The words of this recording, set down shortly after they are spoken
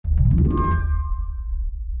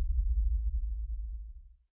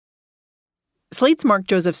Slate's Mark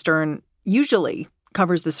Joseph Stern usually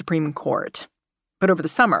covers the Supreme Court. But over the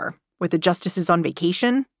summer, with the justices on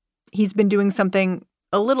vacation, he's been doing something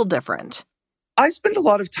a little different. I spend a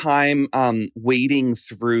lot of time wading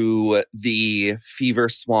through the fever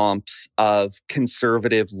swamps of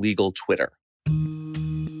conservative legal Twitter.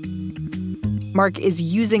 Mark is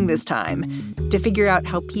using this time to figure out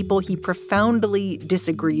how people he profoundly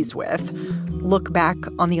disagrees with look back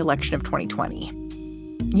on the election of 2020.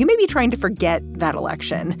 You may be trying to forget that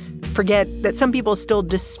election, forget that some people still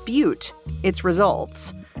dispute its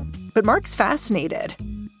results. But Mark's fascinated,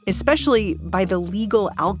 especially by the legal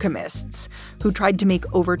alchemists who tried to make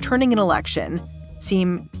overturning an election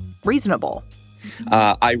seem reasonable.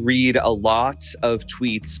 I read a lot of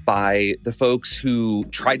tweets by the folks who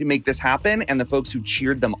tried to make this happen and the folks who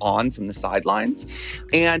cheered them on from the sidelines,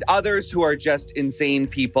 and others who are just insane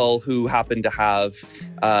people who happen to have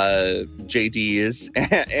JDs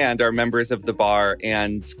and are members of the bar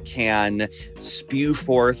and can spew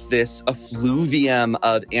forth this effluvium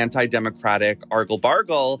of anti-democratic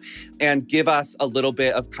argle-bargle and give us a little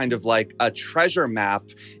bit of kind of like a treasure map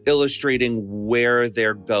illustrating where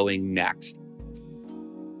they're going next.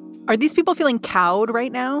 Are these people feeling cowed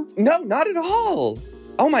right now? No, not at all.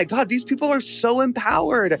 Oh my God, these people are so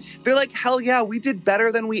empowered. They're like, hell yeah, we did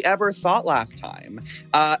better than we ever thought last time.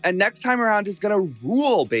 And next time around is going to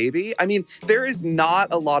rule, baby. I mean, there is not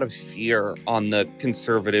a lot of fear on the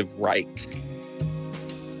conservative right.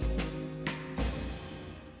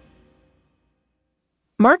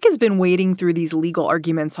 Mark has been wading through these legal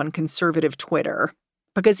arguments on conservative Twitter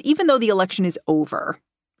because even though the election is over,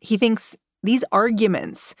 he thinks these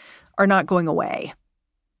arguments are not going away.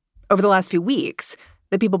 Over the last few weeks,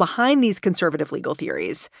 the people behind these conservative legal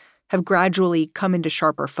theories have gradually come into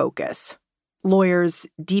sharper focus. Lawyers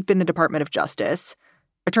deep in the Department of Justice,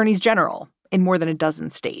 attorneys general in more than a dozen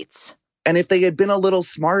states. And if they had been a little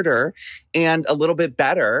smarter and a little bit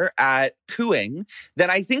better at cooing, then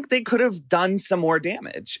I think they could have done some more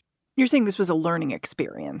damage. You're saying this was a learning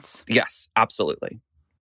experience? Yes, absolutely.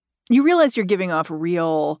 You realize you're giving off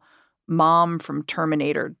real Mom from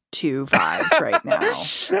Terminator 2 vibes right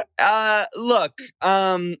now. Look,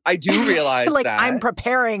 I do realize like that. I'm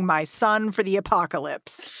preparing my son for the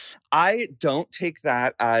apocalypse. I don't take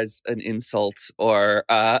that as an insult or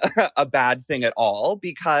a bad thing at all,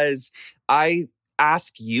 because I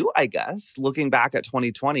ask you, I guess, looking back at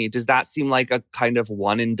 2020, does that seem like a kind of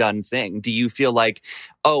one and done thing? Do you feel like,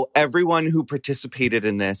 oh, everyone who participated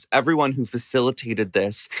in this, everyone who facilitated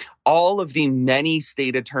this, all of the many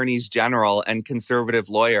state attorneys general and conservative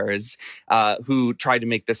lawyers who tried to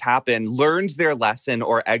make this happen learned their lesson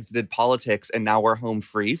or exited politics and now we're home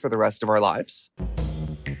free for the rest of our lives?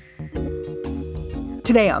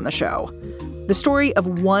 Today on the show, the story of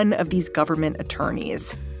one of these government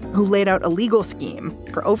attorneys who laid out a legal scheme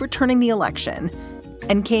for overturning the election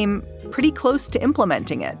and came pretty close to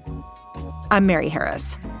implementing it. I'm Mary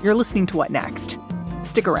Harris. You're listening to What Next?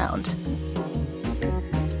 Stick around.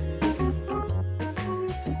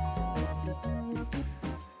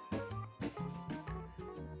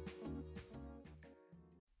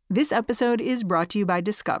 This episode is brought to you by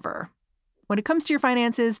Discover. When it comes to your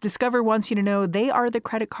finances, Discover wants you to know they are the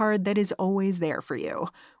credit card that is always there for you.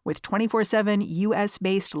 With 24/7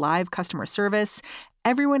 U.S.-based live customer service,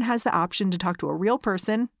 everyone has the option to talk to a real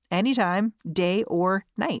person anytime, day or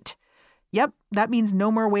night. Yep, that means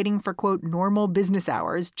no more waiting for, quote, normal business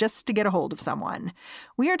hours just to get a hold of someone.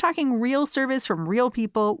 We are talking real service from real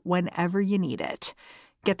people whenever you need it.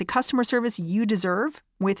 Get the customer service you deserve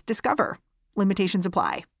with Discover. Limitations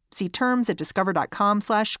apply. See terms at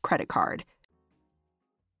discover.com/creditcard.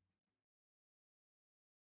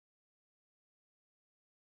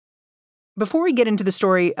 Before we get into the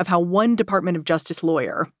story of how one Department of Justice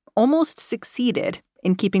lawyer almost succeeded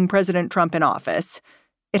in keeping President Trump in office,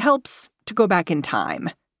 it helps to go back in time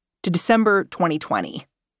to December 2020.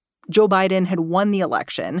 Joe Biden had won the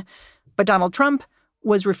election, but Donald Trump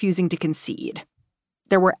was refusing to concede.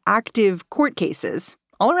 There were active court cases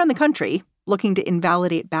all around the country looking to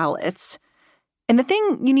invalidate ballots. And the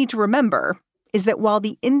thing you need to remember is that while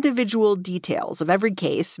the individual details of every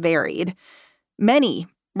case varied, many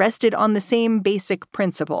rested on the same basic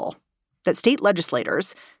principle that state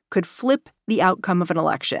legislators could flip the outcome of an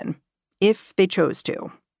election if they chose to.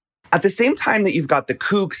 At the same time that you've got the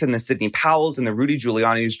kooks and the Sidney Powells and the Rudy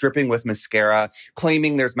Giuliani's dripping with mascara,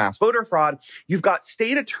 claiming there's mass voter fraud, you've got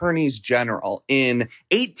state attorneys general in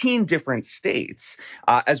 18 different states,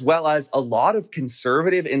 as well as a lot of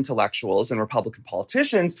conservative intellectuals and Republican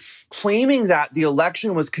politicians claiming that the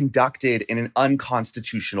election was conducted in an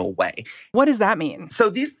unconstitutional way. What does that mean? So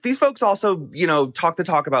these folks also, talk the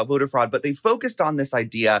talk about voter fraud, but they focused on this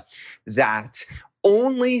idea that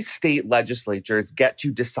only state legislatures get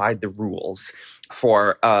to decide the rules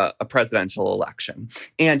for a presidential election.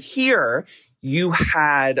 And here you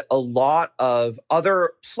had a lot of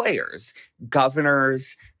other players,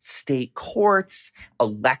 governors, state courts,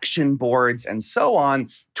 election boards, and so on,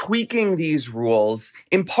 tweaking these rules,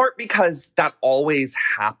 in part because that always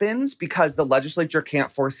happens, because the legislature can't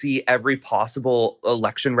foresee every possible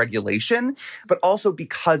election regulation, but also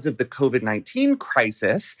because of the COVID-19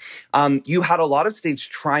 crisis. You had a lot of states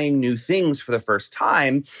trying new things for the first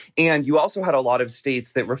time, and you also had a lot of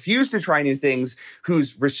states that refused to try new things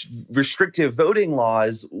whose restrictive voting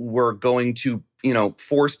laws were going to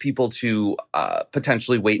force people to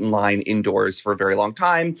potentially wait in line indoors for a very long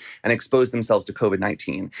time and expose themselves to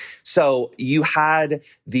COVID-19. So you had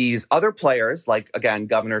these other players, like, again,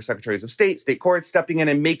 governors, secretaries of state, state courts, stepping in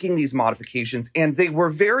and making these modifications. And they were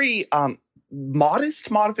very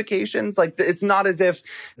modest modifications. Like, it's not as if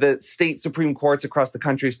the state Supreme Courts across the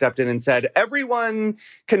country stepped in and said, everyone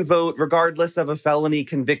can vote regardless of a felony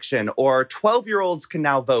conviction, or 12-year-olds can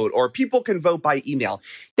now vote, or people can vote by email.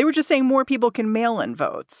 They were just saying more people can mail in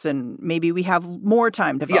votes and maybe we have more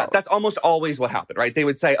time to vote. Yeah, that's almost always what happened, right? They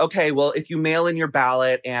would say, okay, well, if you mail in your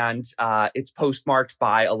ballot and it's postmarked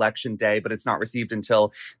by election day, but it's not received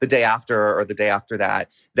until the day after or the day after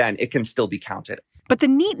that, then it can still be counted. But the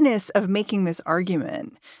neatness of making this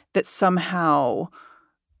argument that somehow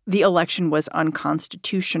the election was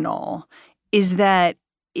unconstitutional is that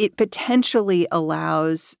it potentially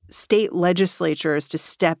allows state legislatures to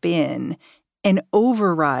step in and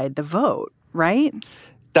override the vote, right?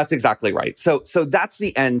 That's exactly right. So that's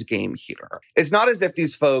the end game here. It's not as if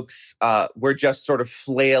these folks were just sort of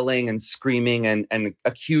flailing and screaming and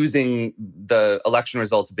accusing the election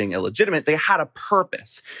results of being illegitimate. They had a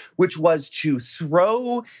purpose, which was to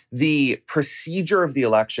throw the procedure of the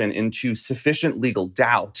election into sufficient legal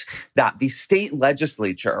doubt that the state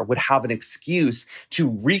legislature would have an excuse to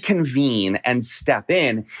reconvene and step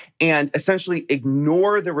in and essentially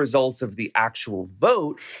ignore the results of the actual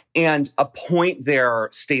vote and appoint their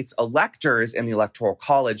state's electors in the Electoral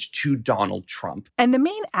College to Donald Trump. And the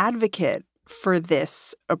main advocate for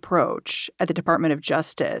this approach at the Department of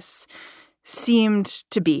Justice seemed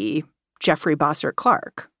to be Jeffrey Bossert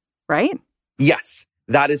Clark, right? Yes,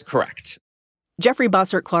 that is correct. Jeffrey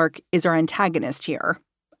Bossert Clark is our antagonist here,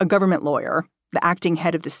 a government lawyer, the acting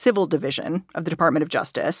head of the civil division of the Department of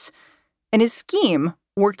Justice. And his scheme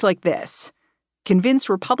worked like this: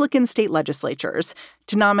 convince Republican state legislatures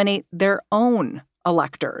to nominate their own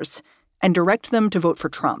electors and direct them to vote for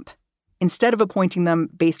Trump instead of appointing them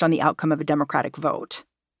based on the outcome of a Democratic vote.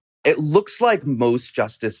 It looks like most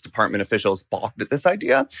Justice Department officials balked at this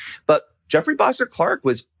idea, but Jeffrey Bossert Clark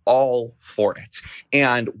was all for it.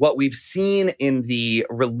 And what we've seen in the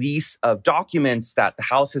release of documents that the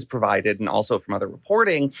House has provided and also from other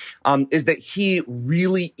reporting is that he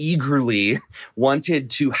really eagerly wanted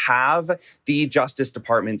to have the Justice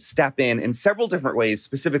Department step in several different ways,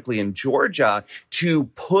 specifically in Georgia, to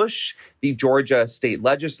push the Georgia state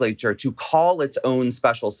legislature to call its own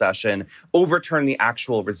special session, overturn the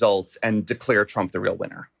actual results, and declare Trump the real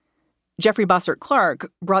winner. Jeffrey Bossert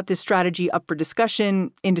Clark brought this strategy up for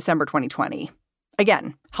discussion in December 2020.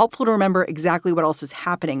 Again, helpful to remember exactly what else is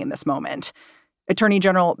happening in this moment. Attorney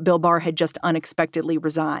General Bill Barr had just unexpectedly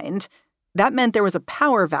resigned. That meant there was a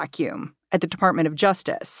power vacuum at the Department of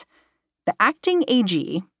Justice. The acting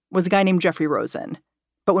AG was a guy named Jeffrey Rosen.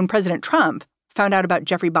 But when President Trump found out about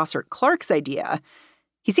Jeffrey Bossert Clark's idea,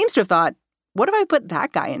 he seems to have thought, what if I put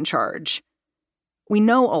that guy in charge? We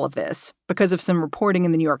know all of this because of some reporting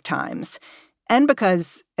in the New York Times, and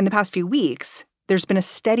because in the past few weeks, there's been a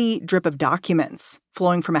steady drip of documents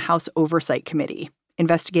flowing from a House Oversight Committee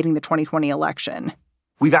investigating the 2020 election.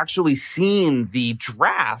 We've actually seen the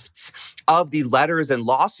drafts of the letters and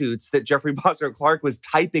lawsuits that Jeffrey Bossert Clark was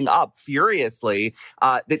typing up furiously,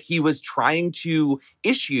 that he was trying to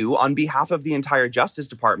issue on behalf of the entire Justice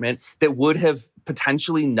Department that would have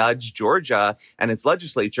potentially nudged Georgia and its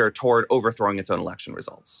legislature toward overthrowing its own election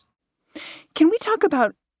results. Can we talk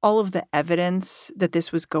about all of the evidence that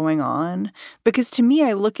this was going on? Because to me,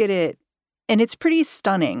 I look at it and it's pretty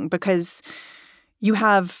stunning because you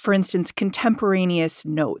have, for instance, contemporaneous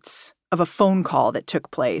notes of a phone call that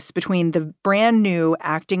took place between the brand new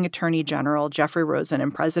acting attorney general, Jeffrey Rosen,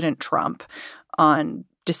 and President Trump on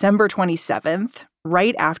December 27th,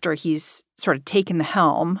 right after he's sort of taken the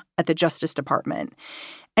helm at the Justice Department.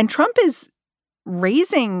 And Trump is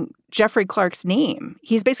raising Jeffrey Clark's name.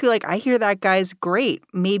 He's basically like, I hear that guy's great.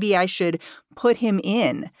 Maybe I should put him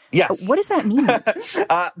in. Yes. What does that mean?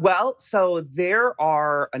 Well, so there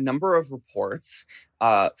are a number of reports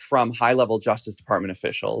from high-level Justice Department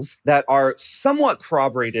officials that are somewhat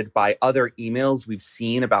corroborated by other emails we've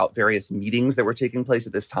seen about various meetings that were taking place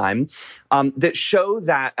at this time that show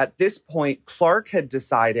that at this point, Clark had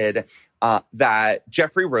decided that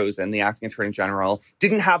Jeffrey Rosen, the acting attorney general,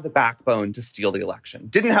 didn't have the backbone to steal the election,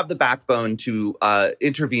 didn't have the backbone to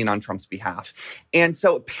intervene on Trump's behalf. And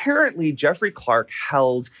so apparently Jeffrey Clark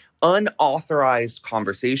held unauthorized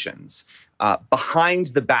conversations behind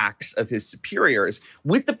the backs of his superiors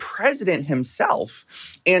with the president himself,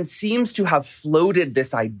 and seems to have floated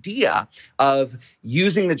this idea of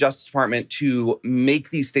using the Justice Department to make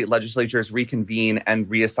these state legislatures reconvene and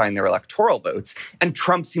reassign their electoral votes. And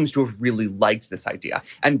Trump seems to have really liked this idea.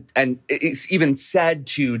 And it's even said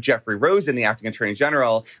to Jeffrey Rosen, the acting attorney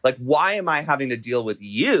general, like, why am I having to deal with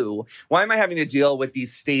you? Why am I having to deal with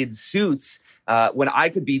these stayed suits when I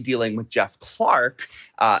could be dealing with Jeff Clark,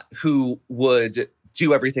 who would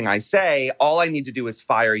do everything I say? All I need to do is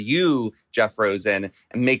fire you, Jeff Rosen,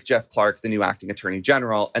 and make Jeff Clark the new acting attorney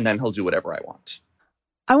general, and then he'll do whatever I want.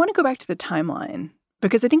 I want to go back to the timeline,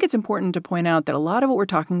 because I think it's important to point out that a lot of what we're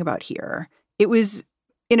talking about here, it was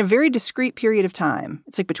in a very discrete period of time.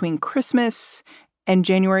 It's like between Christmas and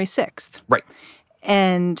January 6th. Right.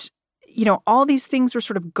 And, you know, all these things were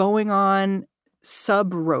sort of going on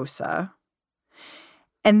sub rosa.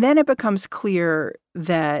 And then it becomes clear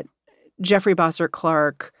that Jeffrey Bossert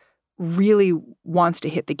Clark really wants to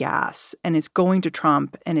hit the gas and is going to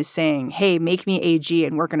Trump and is saying, hey, make me AG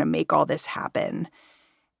and we're going to make all this happen.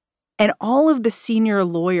 And all of the senior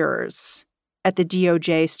lawyers at the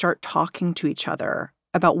DOJ start talking to each other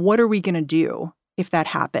about what are we going to do if that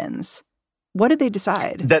happens. What did they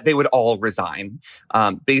decide? That they would all resign.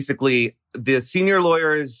 Basically, the senior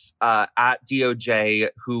lawyers at DOJ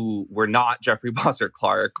who were not Jeffrey Bossert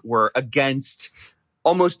Clark were against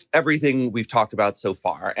almost everything we've talked about so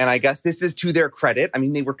far. And I guess this is to their credit. I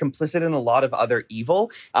mean, they were complicit in a lot of other evil,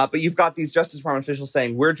 but you've got these Justice Department officials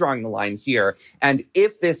saying, we're drawing the line here. And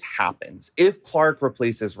if this happens, if Clark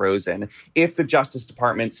replaces Rosen, if the Justice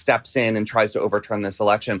Department steps in and tries to overturn this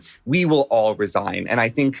election, we will all resign. And I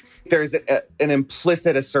think there's an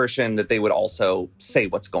implicit assertion that they would also say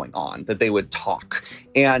what's going on, that they would talk.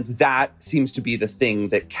 And that seems to be the thing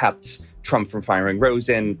that kept Trump from firing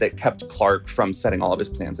Rosen, that kept Clark from setting all of his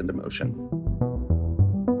plans into motion.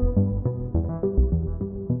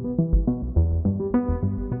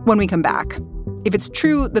 When we come back, if it's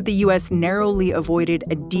true that the U.S. narrowly avoided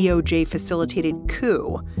a DOJ-facilitated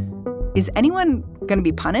coup, is anyone going to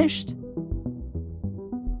be punished?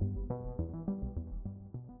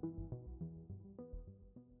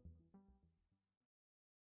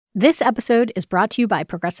 This episode is brought to you by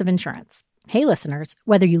Progressive Insurance. Hey, listeners,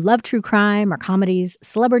 whether you love true crime or comedies,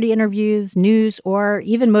 celebrity interviews, news, or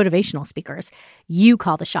even motivational speakers, you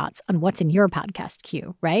call the shots on what's in your podcast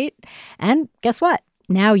queue, right? And guess what?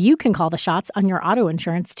 Now you can call the shots on your auto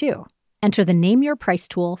insurance, too. Enter the Name Your Price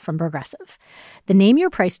tool from Progressive. The Name Your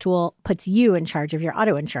Price tool puts you in charge of your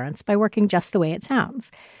auto insurance by working just the way it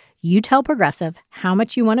sounds. You tell Progressive how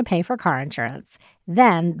much you want to pay for car insurance.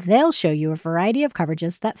 Then they'll show you a variety of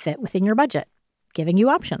coverages that fit within your budget, giving you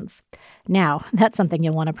options. Now, that's something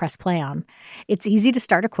you'll want to press play on. It's easy to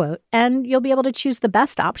start a quote, and you'll be able to choose the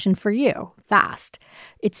best option for you fast.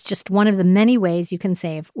 It's just one of the many ways you can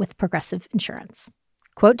save with Progressive Insurance.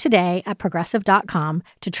 Quote today at Progressive.com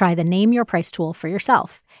to try the Name Your Price tool for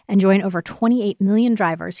yourself and join over 28 million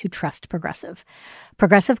drivers who trust Progressive.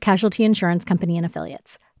 Progressive Casualty Insurance Company and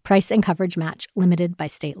Affiliates. Price and coverage match limited by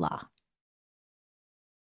state law.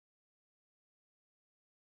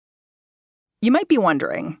 You might be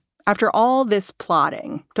wondering, after all this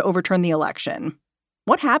plotting to overturn the election,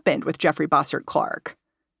 what happened with Jeffrey Bossert Clark?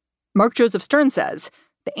 Mark Joseph Stern says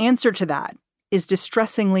the answer to that is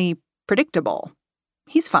distressingly predictable.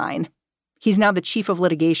 He's fine. He's now the chief of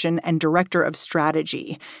litigation and director of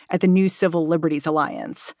strategy at the New Civil Liberties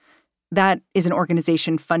Alliance. That is an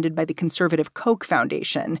organization funded by the conservative Koch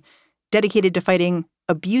Foundation, dedicated to fighting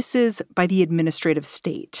abuses by the administrative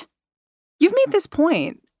state. You've made this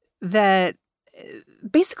point that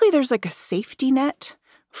basically there's like a safety net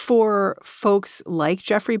for folks like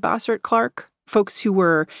Jeffrey Bossert Clark, folks who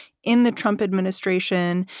were in the Trump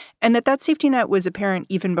administration, and that safety net was apparent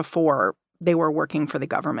even before they were working for the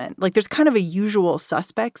government. Like, there's kind of a usual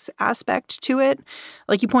suspects aspect to it.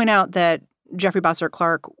 Like, you point out that Jeffrey Bossert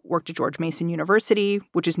Clark worked at George Mason University,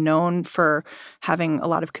 which is known for having a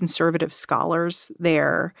lot of conservative scholars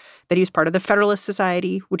there, that he was part of the Federalist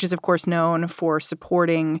Society, which is, of course, known for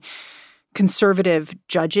supporting conservative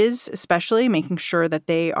judges, especially making sure that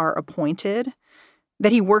they are appointed,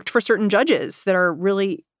 that he worked for certain judges that are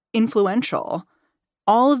really influential.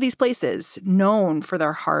 All of these places known for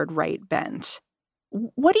their hard right bent.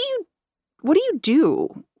 What do you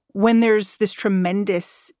do when there's this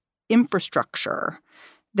tremendous infrastructure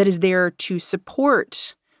that is there to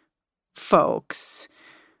support folks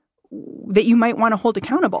that you might want to hold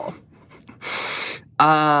accountable?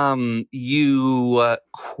 You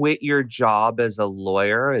quit your job as a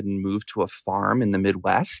lawyer and move to a farm in the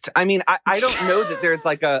Midwest. I mean, I don't know that there's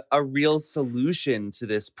like a real solution to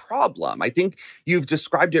this problem. I think you've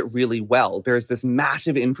described it really well. There's this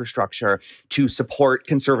massive infrastructure to support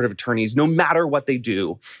conservative attorneys, no matter what they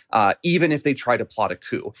do, even if they try to plot a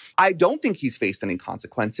coup. I don't think he's faced any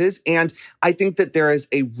consequences. And I think that there is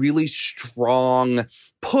a really strong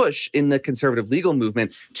push in the conservative legal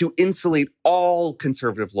movement to insulate all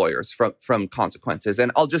conservative lawyers from consequences.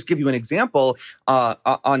 And I'll just give you an example.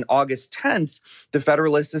 On August 10th, the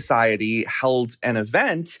Federalist Society held an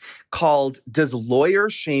event called Does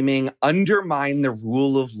Lawyer Shaming Undermine the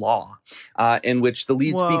Rule of Law? In which the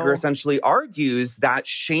lead speaker essentially argues that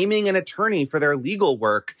shaming an attorney for their legal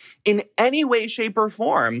work in any way, shape, or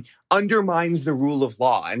form undermines the rule of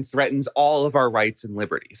law and threatens all of our rights and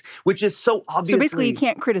liberties, which is so obviously... So basically, you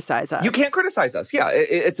can't criticize us. You can't criticize us. Yeah,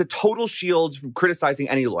 it's a total shield from criticizing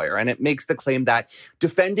any lawyer. And it makes the claim that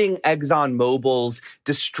defending ExxonMobil's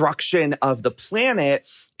destruction of the planet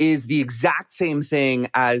is the exact same thing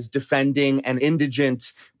as defending an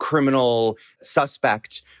indigent criminal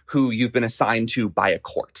suspect who you've been assigned to by a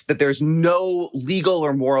court. That there's no legal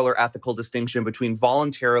or moral or ethical distinction between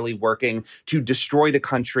voluntarily working to destroy the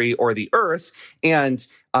country or the earth and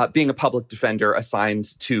being a public defender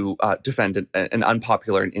assigned to defend an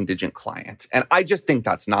unpopular and indigent client. And I just think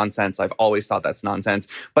that's nonsense. I've always thought that's nonsense.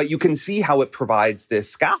 But you can see how it provides this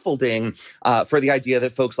scaffolding for the idea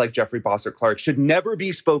that folks like Jeffrey Bossert Clark should never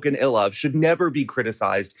be spoken ill of, should never be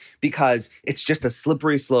criticized, because it's just a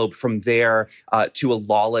slippery slope from there to a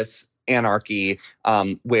lawless anarchy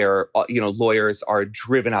where lawyers are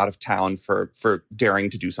driven out of town for daring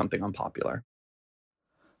to do something unpopular.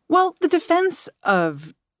 Well, the defense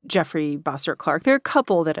of Jeffrey Bossert Clark, there are a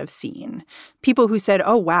couple that I've seen. People who said,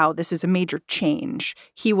 oh, wow, this is a major change.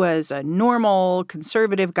 He was a normal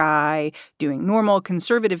conservative guy doing normal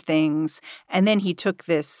conservative things. And then he took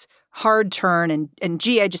this hard turn and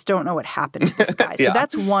gee, I just don't know what happened to this guy. Yeah. So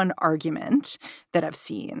that's one argument that I've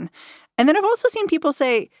seen. And then I've also seen people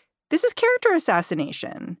say, this is character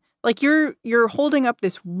assassination. Like you're holding up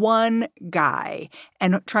this one guy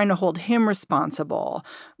and trying to hold him responsible.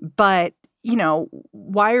 But,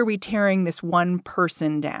 why are we tearing this one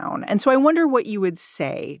person down? And so I wonder what you would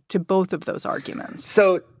say to both of those arguments.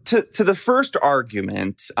 So to the first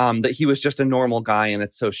argument, that he was just a normal guy and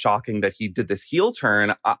it's so shocking that he did this heel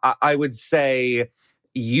turn, I would say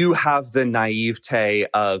you have the naivete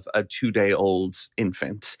of a 2-day-old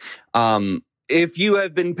infant. If you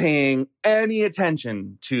have been paying any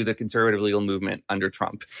attention to the conservative legal movement under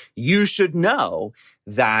Trump, you should know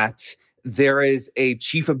that there is a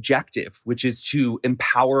chief objective, which is to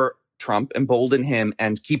empower Trump, embolden him,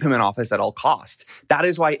 and keep him in office at all costs. That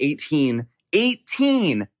is why 18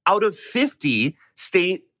 out of 50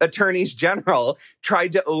 state attorneys general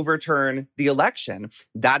tried to overturn the election.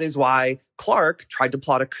 That is why Clark tried to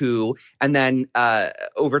plot a coup and then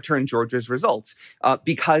overturn Georgia's results,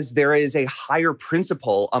 because there is a higher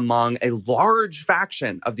principle among a large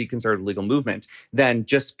faction of the conservative legal movement than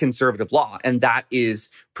just conservative law, and that is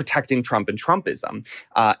protecting Trump and Trumpism.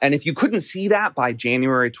 And if you couldn't see that by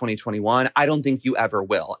January 2021, I don't think you ever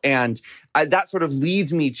will. And that sort of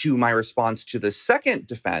leads me to my response to the second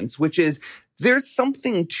defense, which is there's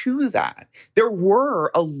something to that. There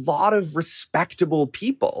were a lot of respectable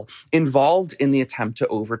people involved in the attempt to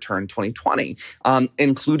overturn 2020,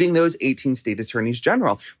 including those 18 state attorneys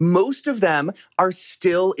general. Most of them are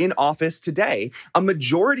still in office today. A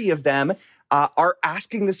majority of them are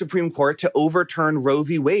asking the Supreme Court to overturn Roe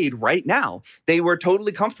v. Wade right now. They were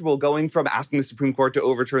totally comfortable going from asking the Supreme Court to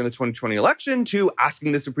overturn the 2020 election to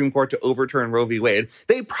asking the Supreme Court to overturn Roe v. Wade.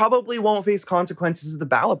 They probably won't face consequences of the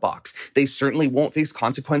ballot box. They certainly won't face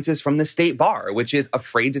consequences from the state bar, which is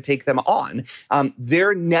afraid to take them on.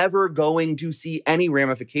 They're never going to see any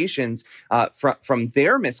ramifications from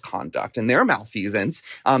their misconduct and their malfeasance.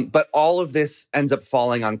 But all of this ends up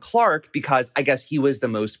falling on Clark because I guess he was the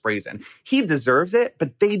most brazen. He deserves it,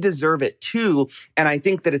 but they deserve it too. And I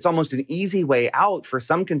think that it's almost an easy way out for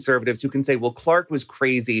some conservatives who can say, well, Clark was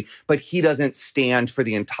crazy, but he doesn't stand for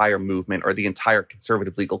the entire movement or the entire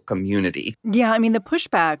conservative legal community. Yeah, I mean, the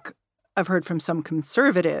pushback I've heard from some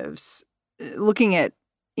conservatives looking at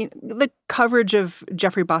the coverage of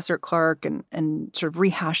Jeffrey Bossert Clark and sort of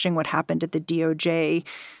rehashing what happened at the DOJ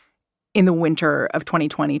in the winter of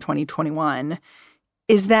 2020, 2021,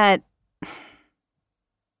 is that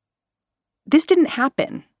this didn't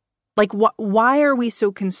happen. Like, why are we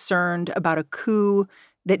so concerned about a coup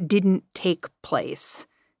that didn't take place?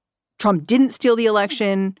 Trump didn't steal the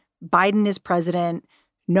election. Biden is president.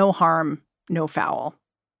 No harm, no foul.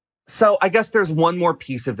 So I guess there's one more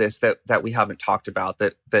piece of this that we haven't talked about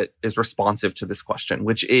that is responsive to this question,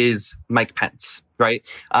 which is Mike Pence, right?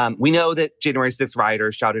 We know that January 6th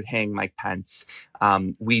rioters shouted, "Hang Mike Pence."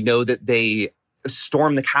 We know that they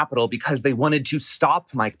stormed the Capitol because they wanted to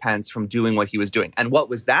stop Mike Pence from doing what he was doing. And what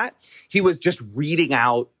was that? He was just reading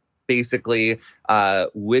out basically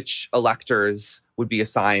which electors would be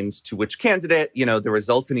assigned to which candidate, the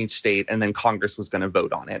results in each state, and then Congress was going to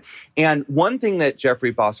vote on it. And one thing that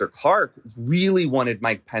Jeffrey Bossert Clark really wanted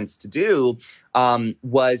Mike Pence to do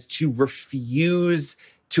was to refuse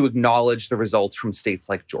to acknowledge the results from states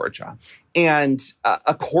like Georgia. And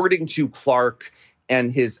according to Clark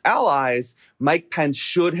and his allies, Mike Pence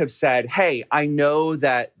should have said, hey, I know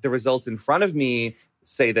that the results in front of me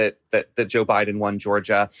say that Joe Biden won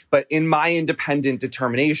Georgia, but in my independent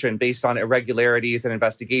determination, based on irregularities and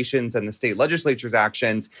investigations and the state legislature's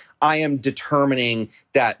actions, I am determining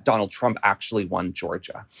that Donald Trump actually won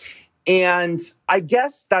Georgia. And I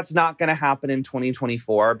guess that's not going to happen in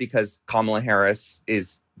 2024 because Kamala Harris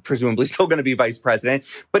is presumably still going to be vice president.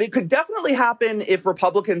 But it could definitely happen if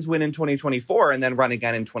Republicans win in 2024 and then run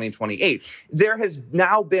again in 2028. There has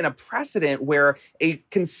now been a precedent where a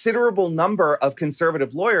considerable number of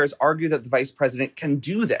conservative lawyers argue that the vice president can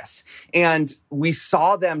do this. And we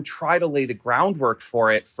saw them try to lay the groundwork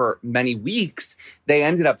for it for many weeks. They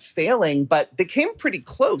ended up failing, but they came pretty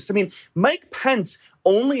close. I mean, Mike Pence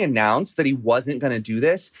only announced that he wasn't going to do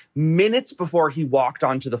this minutes before he walked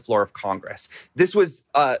onto the floor of Congress. This was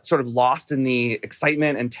sort of lost in the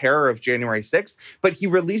excitement and terror of January 6th, but he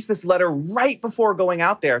released this letter right before going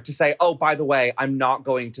out there to say, oh, by the way, I'm not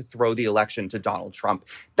going to throw the election to Donald Trump.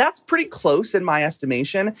 That's pretty close in my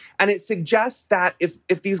estimation, and it suggests that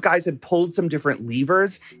if these guys had pulled some different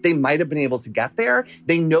levers, they might have been able to get there.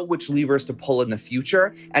 They know which levers to pull in the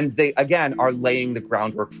future, and they, again, are laying the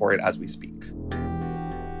groundwork for it as we speak.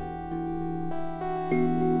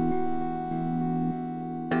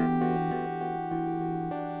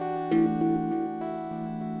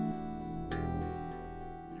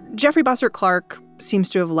 Jeffrey Bossert Clark seems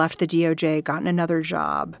to have left the DOJ, gotten another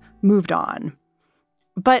job, moved on.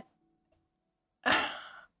 But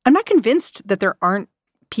I'm not convinced that there aren't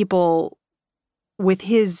people with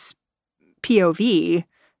his POV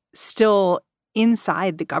still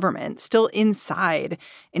inside the government, still inside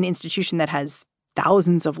an institution that has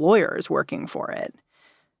thousands of lawyers working for it.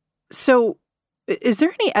 So is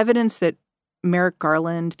there any evidence that Merrick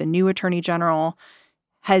Garland, the new attorney general,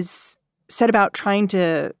 has said about trying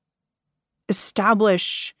to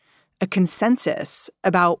establish a consensus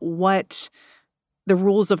about what the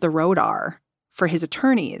rules of the road are for his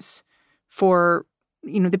attorneys, for,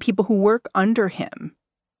 the people who work under him?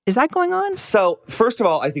 Is that going on? So, first of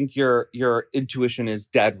all, I think your intuition is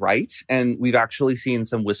dead right. And we've actually seen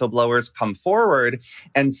some whistleblowers come forward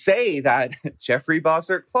and say that Jeffrey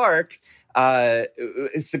Bossert Clark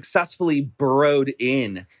successfully burrowed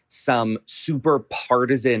in some super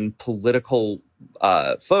partisan political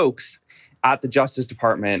folks at the Justice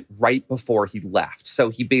Department right before he left. So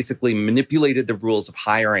he basically manipulated the rules of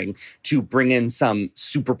hiring to bring in some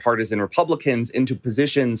super partisan Republicans into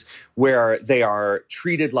positions where they are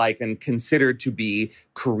treated like and considered to be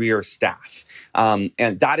career staff. And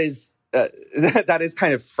that is that is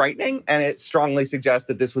kind of frightening, and it strongly suggests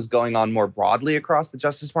that this was going on more broadly across the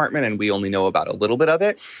Justice Department, and we only know about a little bit of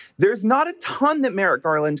it. There's not a ton that Merrick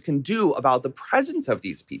Garland can do about the presence of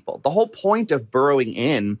these people. The whole point of burrowing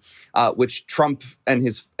in, which Trump and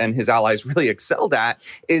his allies really excelled at,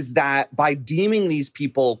 is that by deeming these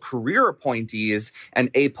people career appointees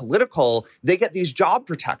and apolitical, they get these job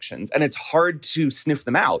protections, and it's hard to sniff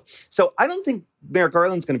them out. So I don't think Merrick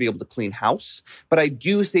Garland's going to be able to clean house, but I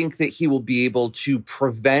do think that he will be able to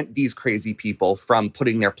prevent these crazy people from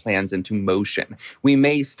putting their plans into motion. We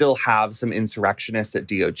may still have some insurrectionists at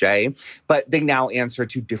DOJ, but they now answer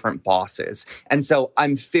to different bosses. And so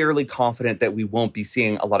I'm fairly confident that we won't be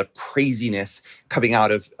seeing a lot of craziness coming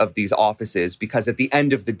out of these offices, because at the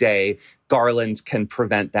end of the day, Garland can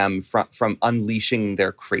prevent them from unleashing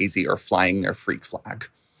their crazy or flying their freak flag.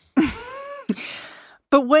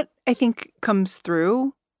 But what I think comes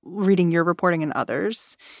through reading your reporting and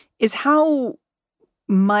others is how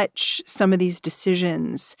much some of these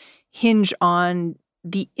decisions hinge on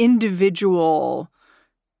the individual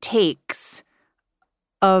takes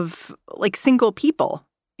of like single people.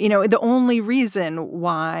 You know, the only reason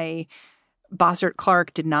why Bossert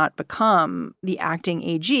Clark did not become the acting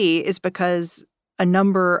AG is because a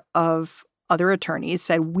number of other attorneys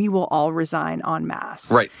said, we will all resign en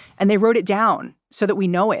masse. Right. And they wrote it down so that we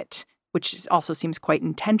know it, which also seems quite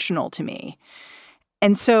intentional to me.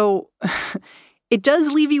 And so it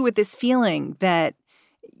does leave you with this feeling that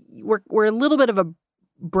we're a little bit of a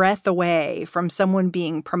breath away from someone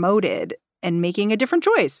being promoted and making a different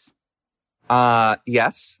choice.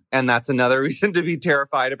 Yes. And that's another reason to be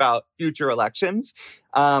terrified about future elections.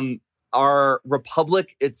 Our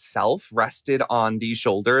republic itself rested on the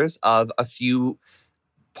shoulders of a few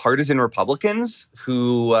partisan Republicans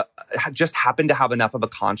who just happen to have enough of a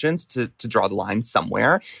conscience to draw the line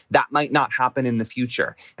somewhere. That might not happen in the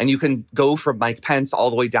future. And you can go from Mike Pence all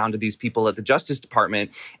the way down to these people at the Justice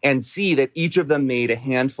Department and see that each of them made a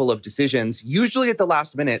handful of decisions, usually at the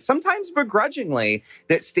last minute, sometimes begrudgingly,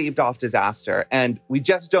 that staved off disaster. And we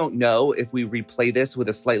just don't know, if we replay this with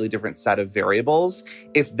a slightly different set of variables,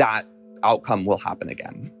 if that outcome will happen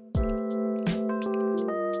again.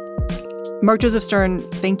 Mark Joseph Stern,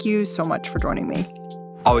 thank you so much for joining me.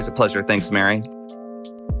 Always a pleasure. Thanks, Mary.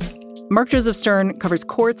 Mark Joseph Stern covers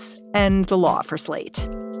courts and the law for Slate.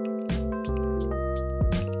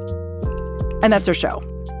 And that's our show.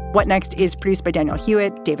 What Next is produced by Daniel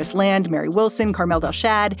Hewitt, Davis Land, Mary Wilson, Carmel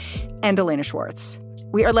Delshad, and Elena Schwartz.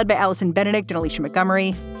 We are led by Allison Benedict and Alicia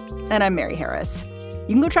Montgomery. And I'm Mary Harris.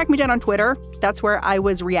 You can go track me down on Twitter. That's where I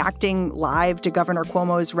was reacting live to Governor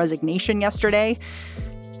Cuomo's resignation yesterday.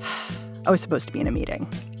 I was supposed to be in a meeting.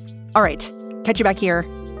 All right. Catch you back here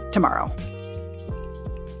tomorrow.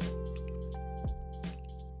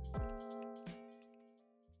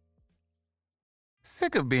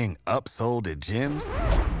 Sick of being upsold at gyms?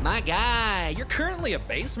 My guy, you're currently a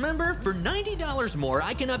base member? For $90 more,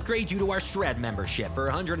 I can upgrade you to our Shred membership. For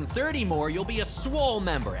 $130 more, you'll be a Swole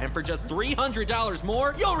member. And for just $300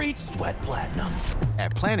 more, you'll reach Sweat Platinum.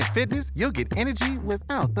 At Planet Fitness, you'll get energy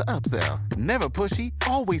without the upsell. Never pushy,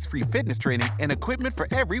 always free fitness training and equipment for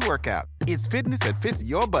every workout. It's fitness that fits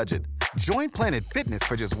your budget. Join Planet Fitness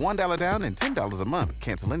for just $1 down and $10 a month.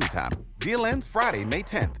 Cancel anytime. Deal ends Friday, May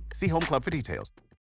 10th. See Home Club for details.